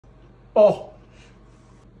Oh,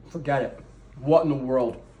 forget it. What in the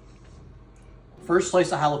world? First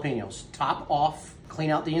slice of jalapenos. Top off, clean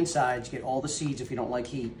out the insides, get all the seeds if you don't like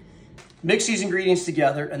heat. Mix these ingredients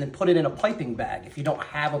together and then put it in a piping bag. If you don't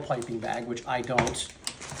have a piping bag, which I don't,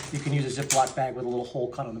 you can use a Ziploc bag with a little hole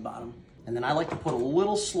cut on the bottom. And then I like to put a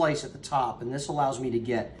little slice at the top, and this allows me to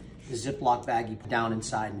get the Ziploc baggie down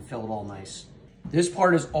inside and fill it all nice. This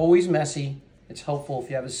part is always messy. It's helpful if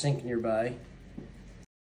you have a sink nearby.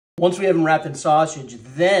 Once we have them wrapped in sausage,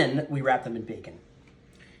 then we wrap them in bacon.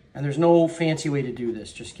 And there's no fancy way to do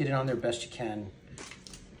this. Just get it on there best you can.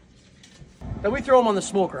 Then we throw them on the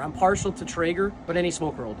smoker. I'm partial to Traeger, but any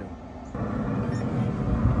smoker will do.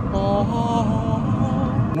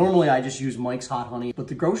 Normally I just use Mike's hot honey, but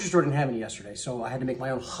the grocery store didn't have any yesterday, so I had to make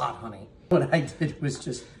my own hot honey. What I did was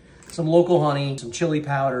just some local honey, some chili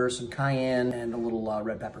powder, some cayenne, and a little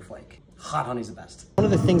red pepper flake. Hot honey's the best. One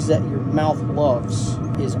of the things that your mouth loves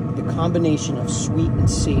is the combination of sweet and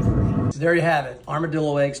savory. So there you have it,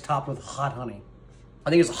 armadillo eggs topped with hot honey.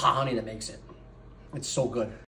 I think it's the hot honey that makes it. It's so good.